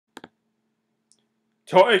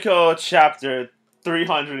Toriko chapter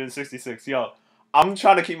 366. Yo, I'm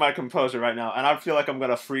trying to keep my composure right now, and I feel like I'm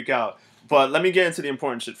gonna freak out. But let me get into the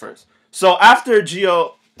important shit first. So after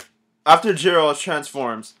Jiro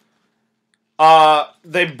transforms,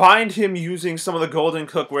 they bind him using some of the golden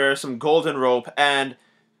cookware, some golden rope, and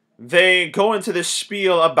they go into this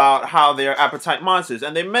spiel about how they are appetite monsters.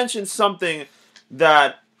 And they mention something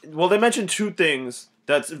that, well, they mention two things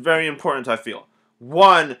that's very important, I feel.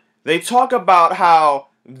 One, they talk about how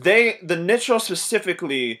the Nitro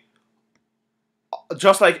specifically,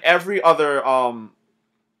 just like every other,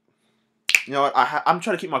 you know what, I'm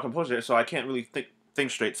trying to keep my composure, so I can't really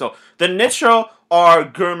think straight. So, the Nitro are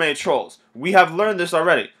gourmet trolls. We have learned this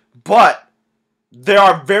already. But there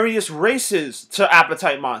are various races to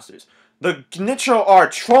appetite monsters. The Nitro are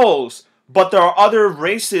trolls, but there are other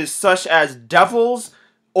races such as devils,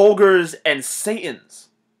 ogres, and satans.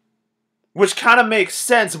 Which kind of makes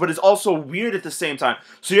sense, but is also weird at the same time.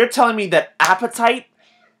 So you're telling me that appetite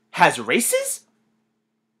has races?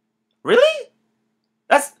 Really?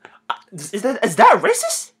 Is that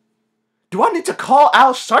racist? Do I need to call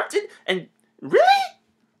Al Sharpton? And really?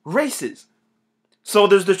 Races. So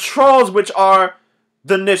there's the trolls, which are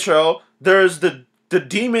the Nitro. There's the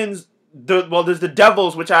demons. There's the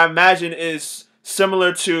devils, which I imagine is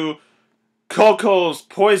similar to Coco's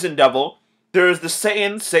poison devil. There's the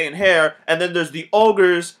Satan hair, and then there's the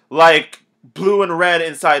ogres like blue and red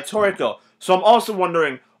inside Toriko. So I'm also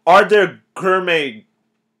wondering, are there gourmet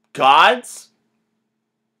gods?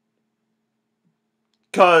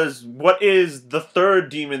 Because what is the third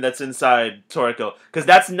demon that's inside Toriko? Because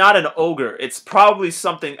that's not an ogre. It's probably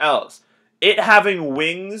something else. It having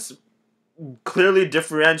wings clearly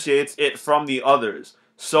differentiates it from the others.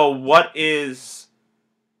 So what is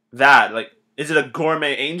that? Like, is it a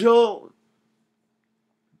gourmet angel?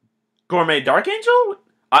 Gourmet dark angel?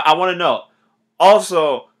 I want to know.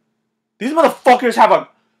 Also, these motherfuckers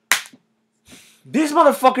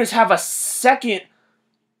have a second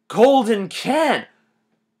golden can.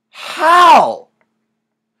 How?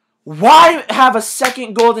 Why have a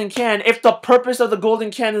second golden can if the purpose of the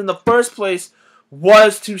golden can in the first place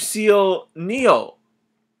was to seal Neo?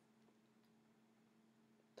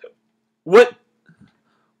 What?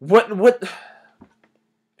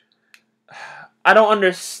 I don't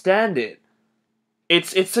understand it.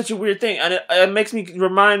 It's such a weird thing, and it makes me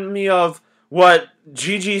remind me of what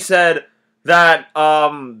Gigi said, that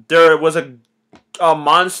there was a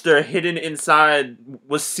monster hidden inside,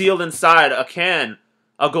 was sealed inside a can,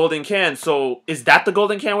 a golden can. So is that the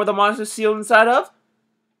golden can where the monster's sealed inside of?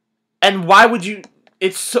 And why would you?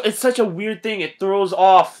 It's such a weird thing. It throws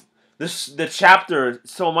off the chapter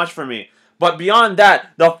so much for me. But beyond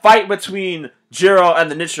that, the fight between Jiro and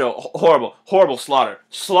the Nitro, horrible slaughter.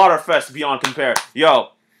 Slaughterfest beyond compare.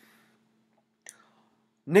 Yo.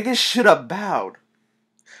 Niggas should have bowed.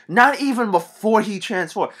 Not even before he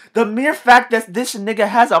transformed. The mere fact that this nigga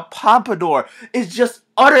has a pompadour is just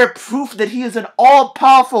utter proof that he is an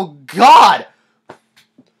all-powerful god.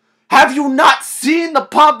 Have you not seen the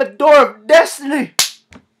pompadour of destiny?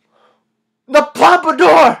 The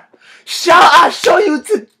pompadour! Shall I show you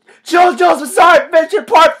to JoJo's Bizarre Adventure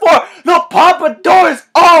Part 4? The pompadour is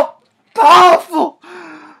all powerful.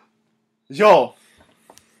 Yo.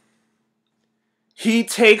 He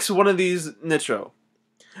takes one of these Nitro,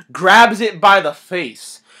 grabs it by the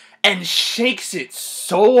face, and shakes it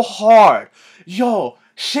so hard. Yo,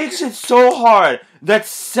 shakes it so hard that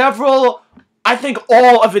several, I think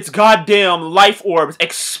all of its goddamn life orbs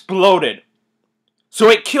exploded. So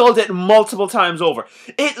it killed it multiple times over.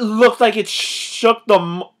 It looked like it shook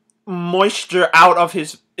the moisture out of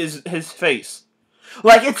his face.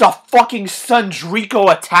 Like it's a fucking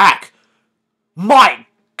Sundrico attack. My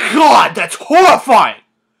God, that's horrifying.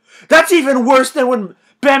 That's even worse than when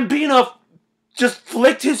Bambina just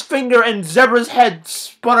flicked his finger and Zebra's head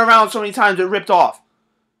spun around so many times it ripped off.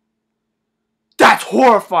 That's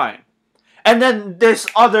horrifying. And then this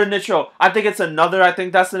other Nitro, I think that's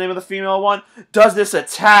the name of the female one, does this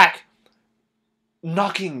attack,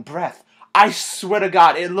 knocking breath. I swear to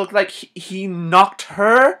God, it looked like he knocked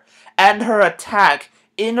her and her attack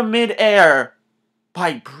in midair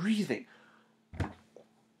by breathing.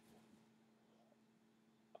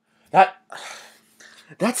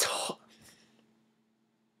 That's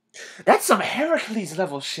some Heracles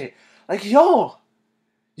level shit. Like, yo,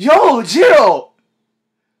 Jiro!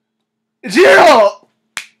 Yo!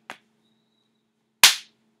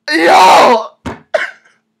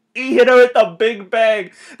 He hit her with the big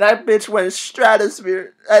bang. That bitch went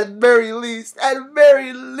stratosphere. At very least.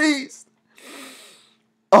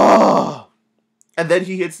 Oh. And then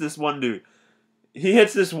he hits this one dude. he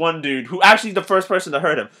hits this one dude who actually the first person to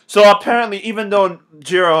hurt him. So apparently, even though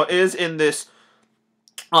Jiro is in this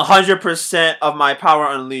 100% of my power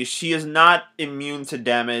unleashed, he is not immune to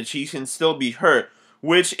damage. He can still be hurt,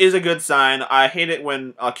 which is a good sign. I hate it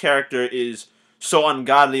when a character is so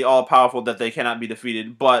ungodly all-powerful that they cannot be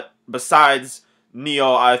defeated. But besides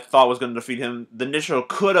Neo, I thought was going to defeat him. The Nichiro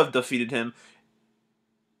could have defeated him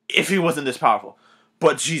if he wasn't this powerful.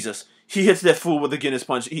 But Jesus, he hits that fool with a Guinness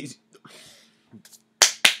punch. He's...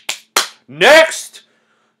 Next!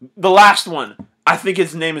 The last one. I think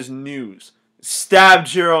his name is News. Stab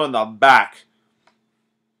Jiro in the back.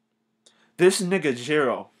 This nigga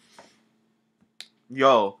Jiro.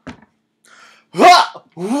 Yo. What?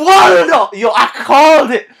 Yo, I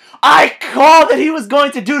called it. I called that he was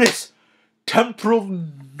going to do this. Temporal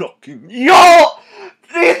knocking. Yo!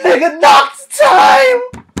 This nigga knocks time!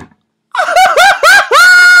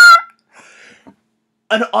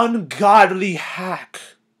 An ungodly hack.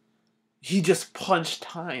 He just punched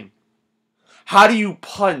time. How do you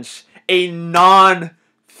punch a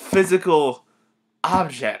non-physical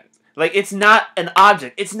object? Like, it's not an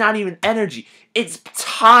object. It's not even energy. It's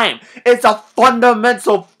time. It's a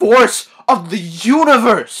fundamental force of the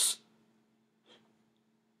universe.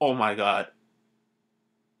 Oh my god.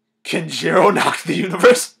 Can Jiro knock the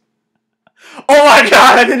universe? Oh my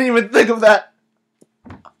god, I didn't even think of that.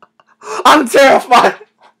 I'm terrified.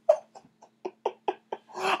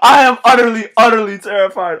 I am utterly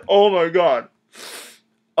terrified. Oh my god.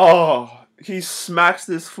 Oh, he smacks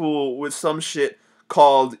this fool with some shit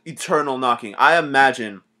called eternal knocking. I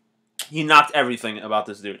imagine he knocked everything about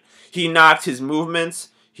this dude. He knocked his movements,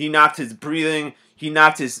 he knocked his breathing, he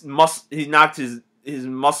knocked his muscle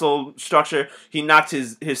structure, he knocked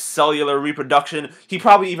his cellular reproduction, he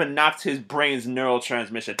probably even knocked his brain's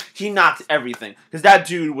neurotransmission. He knocked everything. Because that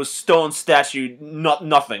dude was stone statue,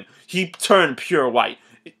 nothing. He turned pure white.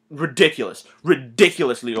 Ridiculous.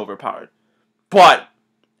 Ridiculously overpowered. But,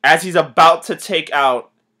 as he's about to take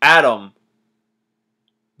out Adam,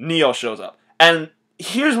 Neo shows up. And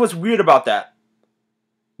here's what's weird about that.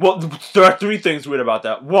 Well, there are three things weird about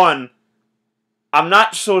that. One, I'm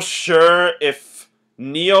not so sure if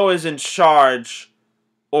Neo is in charge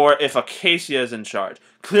or if Acacia is in charge.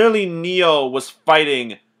 Clearly, Neo was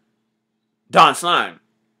fighting Don Slime.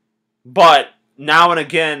 But now and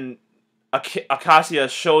again, Acacia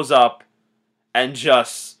shows up and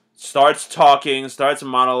just starts talking, starts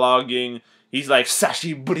monologuing. He's like,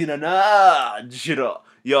 Sashi Burinana, Jiro.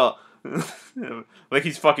 Yo. Like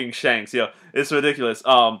he's fucking Shanks. Yo. It's ridiculous.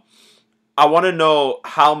 I want to know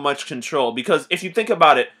how much control. Because if you think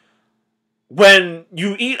about it, when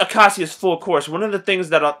you eat Acacia's full course, one of the things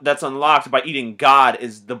that's unlocked by eating God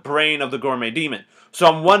is the brain of the gourmet demon. So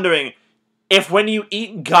I'm wondering if when you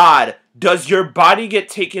eat God, does your body get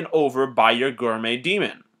taken over by your gourmet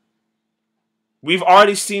demon? We've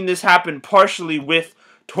already seen this happen partially with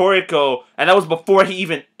Toriko, and that was before he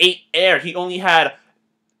even ate air. He only had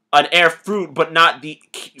an air fruit, but not the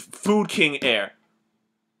Food King air.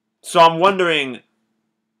 So I'm wondering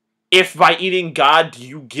if by eating God, do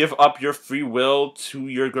you give up your free will to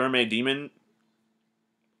your gourmet demon?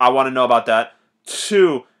 I want to know about that.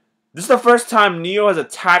 2, this is the first time Neo has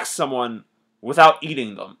attacked someone without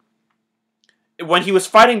eating them. When he was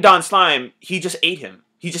fighting Don Slime, he just ate him.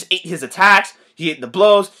 He just ate his attacks, he ate the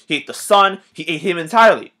blows, he ate the sun, he ate him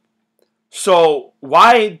entirely. So,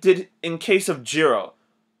 why did, in case of Jiro,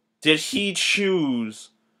 did he choose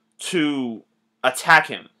to attack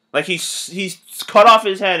him? Like, he's cut off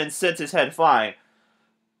his head and sent his head flying.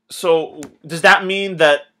 So, does that mean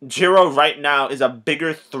that Jiro right now is a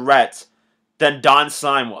bigger threat than Don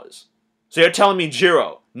Slime was? So you're telling me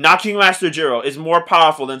Jiro, Knocking Master Jiro, is more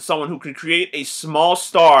powerful than someone who could create a small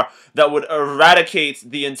star that would eradicate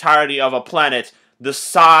the entirety of a planet the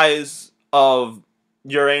size of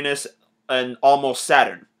Uranus and almost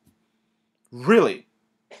Saturn? Really?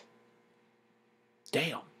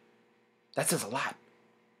 Damn. That says a lot.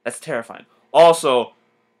 That's terrifying. Also,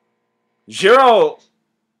 Jiro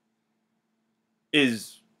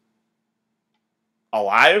is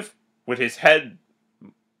alive with his head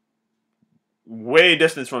way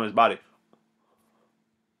distance from his body.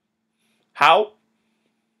 How?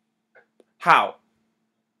 How?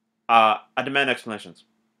 I demand explanations.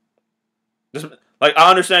 Like, I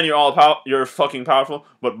understand you're fucking powerful,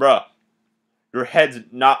 but bruh, your head's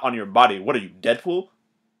not on your body. What are you, Deadpool?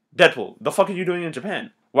 Deadpool, the fuck are you doing in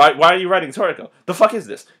Japan? Why are you writing Toriko? The fuck is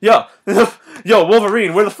this? Yo, yo,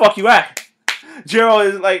 Wolverine, where the fuck you at? Jiro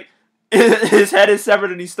is like, his head is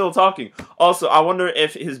severed and he's still talking. Also, I wonder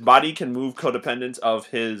if his body can move codependent of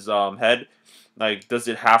his head. Like, does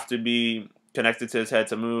it have to be connected to his head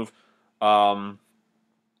to move?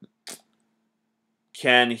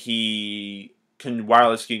 can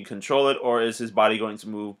wirelessly control it, or is his body going to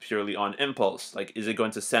move purely on impulse? Like, is it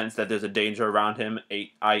going to sense that there's a danger around him,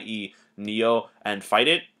 i.e. Neo, and fight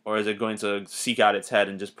it? Or is it going to seek out its head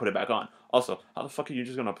and just put it back on? Also, how the fuck are you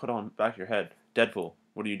just going to put on back your head? Deadpool,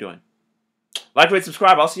 what are you doing? Like, rate,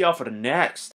 subscribe. I'll see y'all for the next.